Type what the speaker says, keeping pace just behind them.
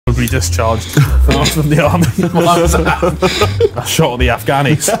honourably discharged from the army. I shot at the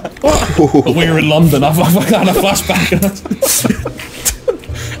Afghanis. But we were in London. I've had a flashback.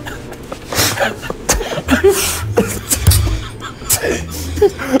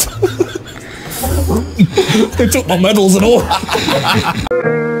 They took my medals and all.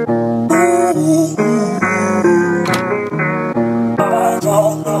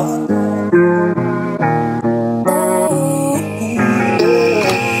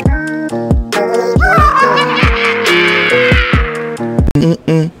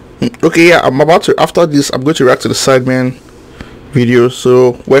 Okay, yeah, I'm about to, after this, I'm going to react to the Sideman video.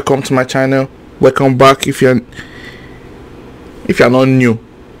 So welcome to my channel, welcome back if you're not new.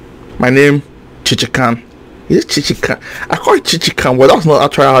 My name CHICHIKAN. Is it CHICHIKAN? I call it CHICHIKAN, but that's not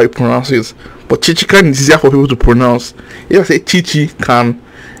actually how you pronounce it. But CHICHIKAN is easier for people to pronounce. If I say CHICHIKAN,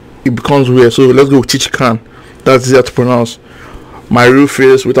 it becomes weird. So let's go with CHICHIKAN. That's easier to pronounce. My real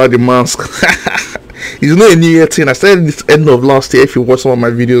face without the mask. It's not a new year thing. I started this end of last year. If you watch some of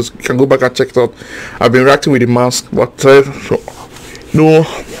my videos, you can go back and check it out. I've been reacting with the mask, but no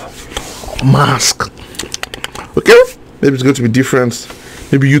mask. Okay, maybe it's going to be different.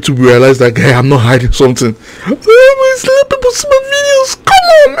 Maybe YouTube will realize that guy, I'm not hiding something. Let people see my videos.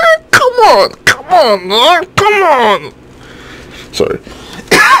 Come on, man. Come on. Sorry.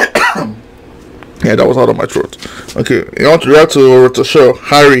 Yeah, that was out of my throat. Okay, you want to react to Roto Show,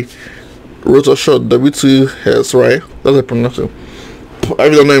 Harry. Roto Show, W2S, right? That's how I pronounce it. I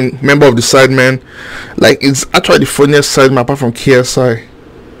don't know, member of the Sideman. Like, it's actually the funniest Sideman apart from KSI.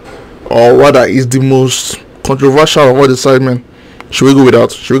 Or rather, it's the most controversial of all the Sidemen. Should we go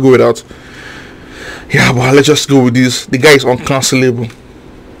without? Yeah, but let's just go with this. The guy is uncancelable.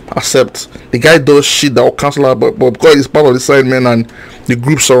 Accept. The guy does shit that will cancel out, but because he's part of the Sidemen and the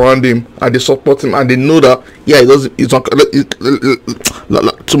group surround him and they support him and they know that, yeah, it doesn't. It's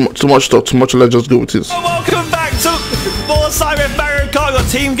too much stuff. Too much. Let's just go with this. Welcome back to more Sidemen Mario Kart. Got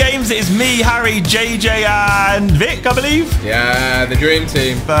team games. It is me, Harry, JJ, and Vic, I believe. Yeah, the dream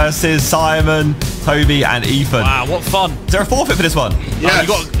team versus Simon, Toby, and Ethan. Wow, what fun! Is there a forfeit for this one? Yeah,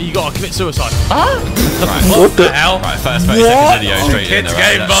 you got to commit suicide. Right, What the hell? Right, first 30 seconds video straight in.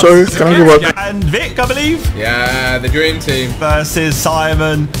 Sorry, can I go back? And Vic, I believe. Yeah, the dream team versus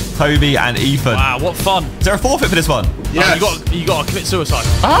Simon, Toby, and Ethan. Wow, what fun! Is there a forfeit for this one? Yeah, you got to commit suicide.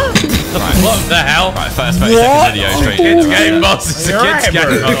 Right, What the hell? Right, first 30 seconds video straight in. Game boss, it's a kid's game.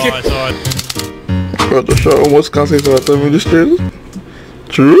 Alright. Roto Show almost cancelled our administrators.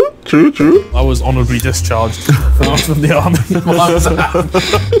 True. I was honourably discharged from the army.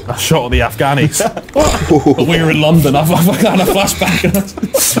 I shot at the Afghanis. But we were in London. I've had a flashback.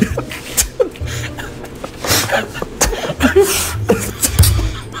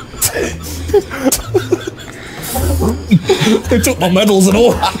 They took my medals and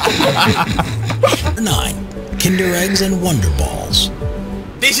all. 9. Kinder Eggs and Wonder Balls.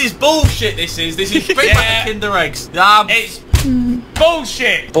 This is bullshit. This is bring back the Kinder Eggs. It's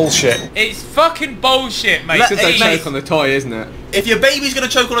bullshit. It's fucking bullshit, mate. It's a choke on the toy, isn't it? If your baby's gonna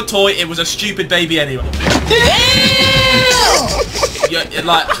choke on a toy, it was a stupid baby anyway.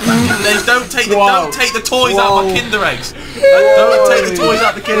 Like, don't take the toys out of my Kinder Eggs. Don't take the toys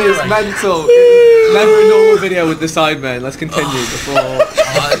out of the Kinder Eggs. It's mental. Never a normal video with the Sidemen. Let's continue before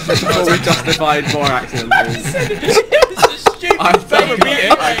we justified more accidents. I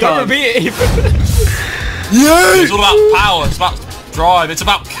can't repeat it. Yeah. It's all about power. It's about drive. It's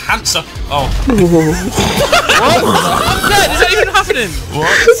about cancer. Oh. What? Is that even happening?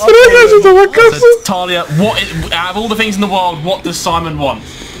 What? Talia, out of all the things in the world, what does Simon want?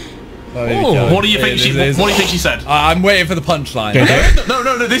 What do you think she said? I'm waiting for the punchline.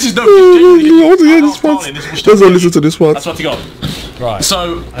 No, this is no. Let's listen to this part. That's what you got. Right.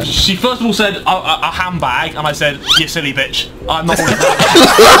 So she first of all said a handbag, and I said, "You silly bitch, I'm not."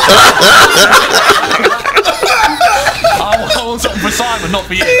 I want something for Simon, not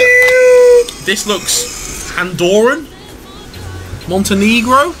for you. This looks Andorran,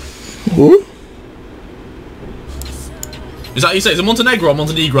 Montenegro. Who? Is that how you say? Is it Montenegro or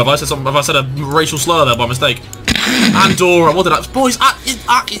Montenegro? Have I said something? Have I said a racial slur there by mistake? Andorra. What did I? Boys,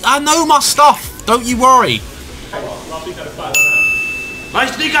 I know my stuff. Don't you worry.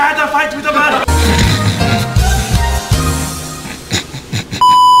 Last week I had a fight with a man.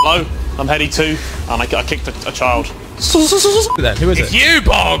 Hello, I'm Heady 2, and I kicked a child. Who is it? It's you,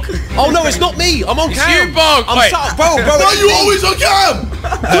 Bog. Oh no, it's not me. I'm on cam. You, Bog. I'm bro. Why are you always on cam?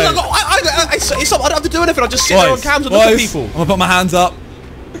 I don't have to do anything. I just sit there on cams and look at people. I'm gonna put my hands up.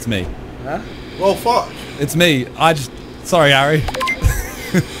 It's me. Huh? Well, fuck. It's me. Sorry, Harry.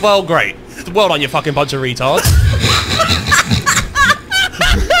 Well, great. Well done, you fucking bunch of retards.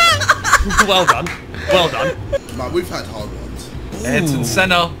 Well done. Well done. Man, we've had hard ones. Ayrton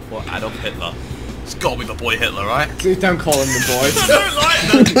Senna or Adolf Hitler? It's got to be the boy Hitler, right? Please don't call him the boy. I don't like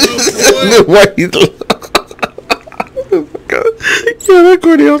that. Why Hitler? Yeah, that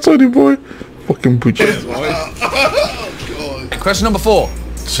guy outside the boy. Fucking butcher. Oh, God. Question number 4.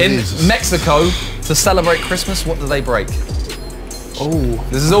 Jesus. In Mexico, to celebrate Christmas, what do they break? Oh.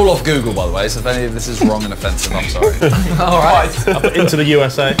 This is all off Google, by the way, so if any of this is wrong and offensive, I'm sorry. Alright. Into the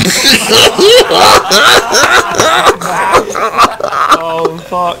USA. Oh,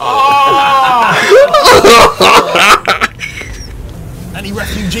 fuck. Any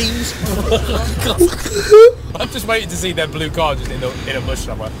refugees? I'm just waiting to see their blue car just in a bush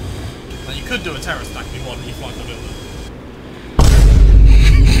somewhere. Now you could do a terrorist attack if you want and you fly to the building.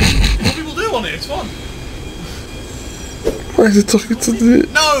 What people do on it, it's fun. Why is he talking to the...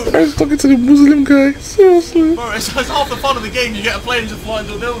 No! Why is he talking to the Muslim guy? Seriously. Bro, it's half the fun of the game, you get a plane and just fly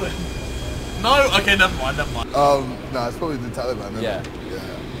into a building. No? Okay, never mind, never mind. No, it's probably the Taliban, isn't Yeah. it? Yeah.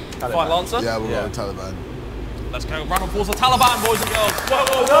 Final answer? Yeah, we'll go with Taliban. Let's go, round of applause for Taliban, boys and girls. Whoa,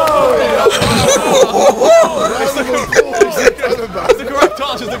 whoa, whoa! That's the correct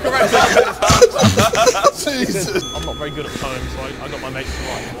answer, the correct answer. Jesus. I'm not very good at poems, so I got my mates to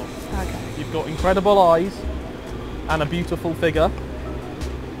write one. Okay. You've got incredible eyes and a beautiful figure.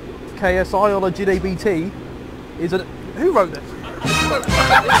 KSI on a GDBT is a... Who wrote this?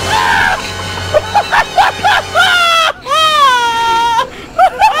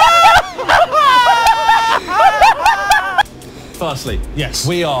 Firstly, Yes.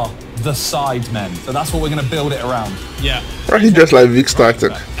 we are the side men, so that's what we're going to build it around. Yeah. Why he dressed like Vic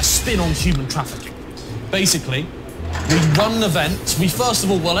Starkton? A spin on human trafficking. Basically, we run an event. We first of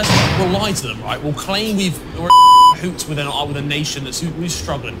all, we'll lie to them, right? We'll claim we're hoots with a nation who's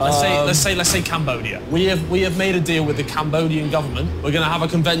struggling. Let's say Cambodia. We have made a deal with the Cambodian government. We're going to have a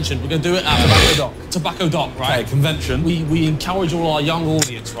convention. We're going to do it at Tobacco Dock, right? Okay, convention. We encourage all our young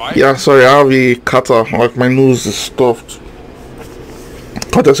audience, right? Yeah, sorry, I have a cutter. Like, my nose is stuffed.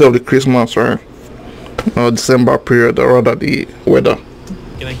 Courtesy of the Christmas, right? December period, or rather the weather.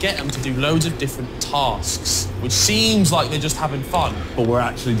 Gonna get them to do loads of different tasks, which seems like they're just having fun. But we're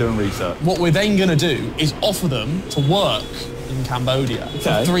actually doing research. What we're then gonna do is offer them to work in Cambodia for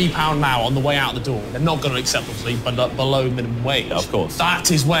 £3 an hour on the way out the door. They're not gonna accept, obviously, but below minimum wage. Yeah, of course.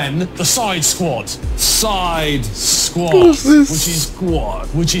 That is when the side squad, What's this?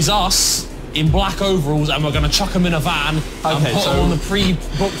 which is us in black overalls, and we're gonna chuck them in a van and put them on the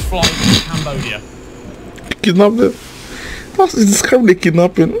pre-booked flight to Cambodia. Kidnap them. That's describing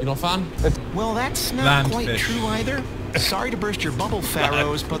kidnapping. You not a fan? Well, that's not quite Landfish. true either. Sorry to burst your bubble,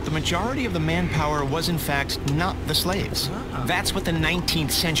 pharaohs, but the majority of the manpower was in fact not the slaves. That's what the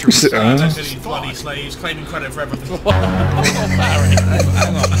 19th century said. Bloody slaves claiming credit for everything.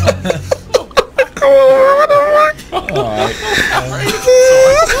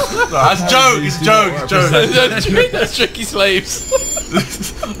 That's joke. It's joke. It's joke. That's tricky slaves.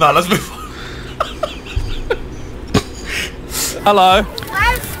 No, let's move on. Hello.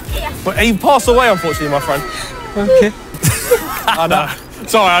 But he passed away, unfortunately, my friend. Okay. I know.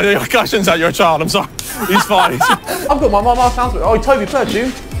 Sorry, I shouldn't say you're a child. I'm sorry. He's fine. I've got my mum sounds. Oh, Toby, play a tune.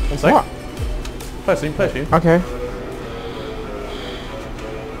 One sec. What? Play a tune. Play a tune. Okay.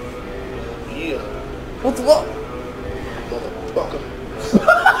 Yeah. What? Motherfucker.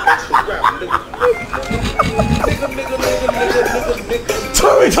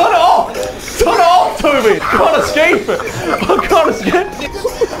 Toby, turn it off! Turn it off, Toby! I can't escape it! I can't escape it!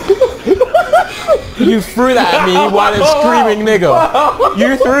 You threw that at me while it's screaming nigger.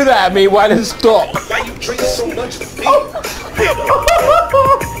 You threw that at me while it's stop. Why you drink so much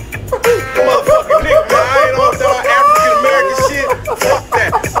motherfucking nigga, I ain't on that African American shit. Fuck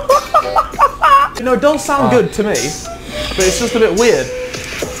that. You know, it does sound good to me, but it's just a bit weird.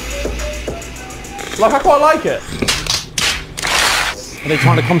 Like, I quite like it. Are they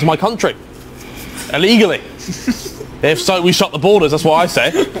trying to come to my country? Illegally? If so, we shut the borders, that's what I say.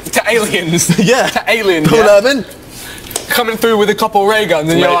 To aliens. Yeah. To aliens. Cool, Yeah. Urban. Coming through with a couple ray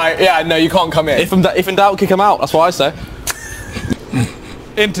guns and you're like, yeah, no, you can't come in. If in doubt, kick them out, that's what I say.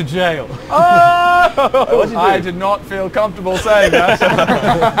 Into jail. Oh! I did not feel comfortable saying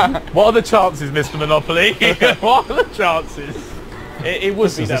that. What are the chances, Mr. Monopoly? What are the chances? It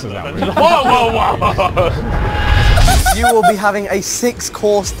would be that. Whoa! You will be having a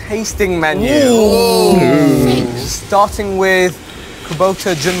 6-course tasting menu. Starting with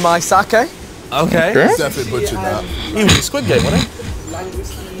Kubota Junmai Sake. Okay. Definitely butchered that. He was a Squid Game, wasn't he?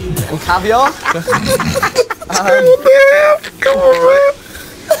 And caviar. Come on, man.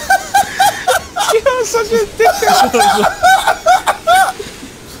 You're such a dickhead.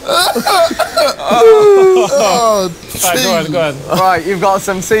 Right, go ahead. Right, you've got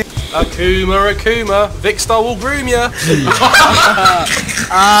some seeds. Akuma, Vicstar will groom ya.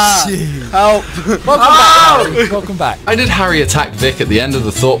 Help. Welcome back. Why did Harry attack Vic at the end of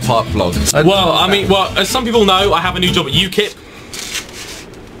the Thought Park vlog? Well, I mean, as some people know, I have a new job at UKIP.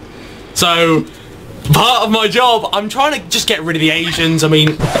 So, part of my job, I'm trying to just get rid of the Asians. I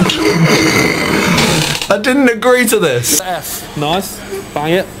mean... I didn't agree to this. F. Nice.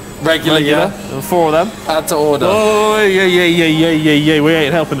 Bang it. Regular, yeah. And 4 of them. Add to order. Oh, yeah. We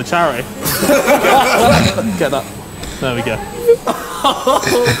ain't helping the charity. Get that. There we go.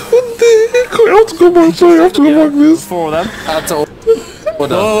 I have to go back, sorry, I have to go back this. 4 of them. Add to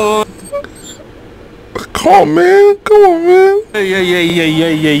order. Oh. Come on, man.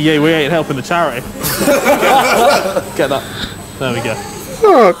 Yeah. We ain't helping the charity. Get that. There we go.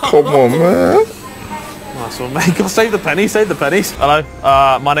 Oh, come on, man. Nice one, mate. Go save the pennies, Hello,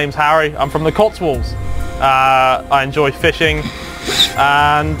 my name's Harry. I'm from the Cotswolds. I enjoy fishing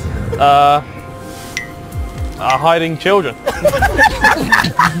and hiding children.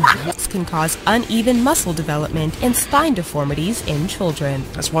 Can cause uneven muscle development and spine deformities in children.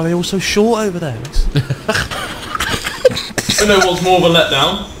 That's why they're all so short over there. You know what's more of a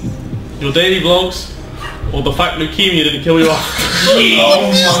letdown? Your daily vlogs or the fact leukemia didn't kill you off?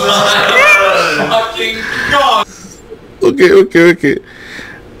 Oh my fucking God! Okay.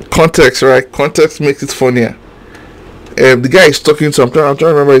 Context, right? Context makes it funnier. The guy is talking to, I'm trying to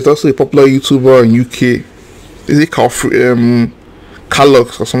remember, he's also a popular YouTuber in UK. Is he called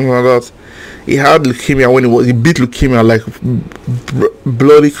Carlux or something like that? He had leukemia when he beat leukemia, like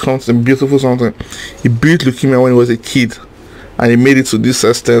bloody something, beautiful something. He beat leukemia when he was a kid, and he made it to this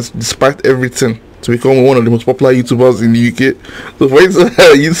extent despite everything to become one of the most popular YouTubers in the UK. So for instance,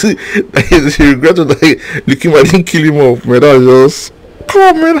 you see, he regretted that leukemia didn't kill him off. Man, that was just, come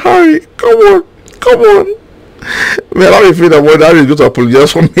on, man, Harry, come on. Man, I feel that one Harry is going to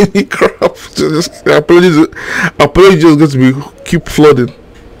apologize for many crap. Just apology just going to be keep flooding.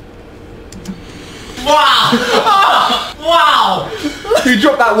 Wow! You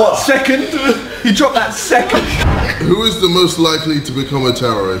dropped that what, second? You dropped that second. Who is the most likely to become a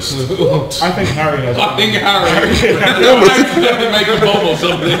terrorist? I think Harry has. I think Harry. Definitely make a bomb or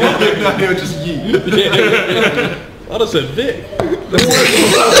something. No, just you. I'd have said Vic.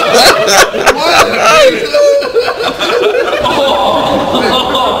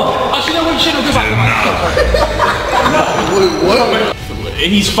 Actually, no, we shouldn't go back. What?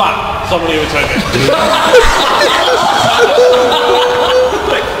 He's fat. Somebody would take it.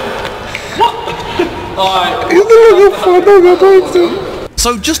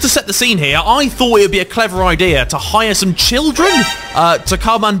 So just to set the scene here, I thought it would be a clever idea to hire some children to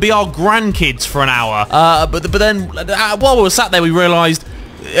come and be our grandkids for an hour. But then while we were sat there, we realised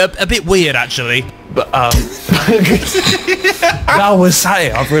a bit weird actually. But now we're sat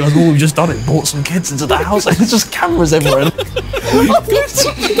here, I've realised all we've just done is brought some kids into the house and there's just cameras everywhere.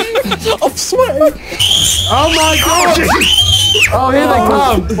 I'm sweating. Oh my God! Oh, here they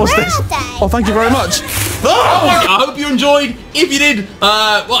come. What's this? Oh, thank you very much. I hope you enjoyed. If you did,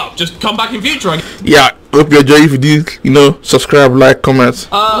 well, just come back in future. Yeah, hope you enjoyed. If you did, subscribe, like, comment.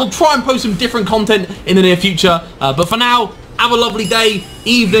 We'll try and post some different content in the near future. But for now, have a lovely day,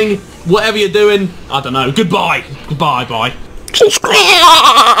 evening, whatever you're doing. I don't know. Goodbye. Goodbye. Bye. Subscribe.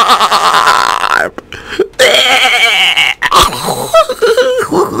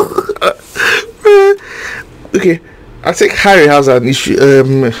 Okay. I think Harry has an issue.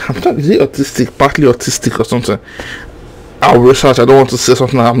 I'm not, is he autistic? Partly autistic or something. I'll research. I don't want to say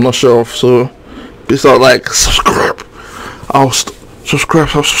something I'm not sure of. So, it's not like subscribe. I'll subscribe.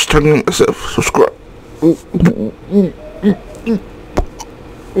 I'm studying myself. Subscribe.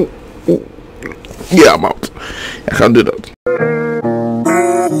 Yeah, I'm out. I can't do that.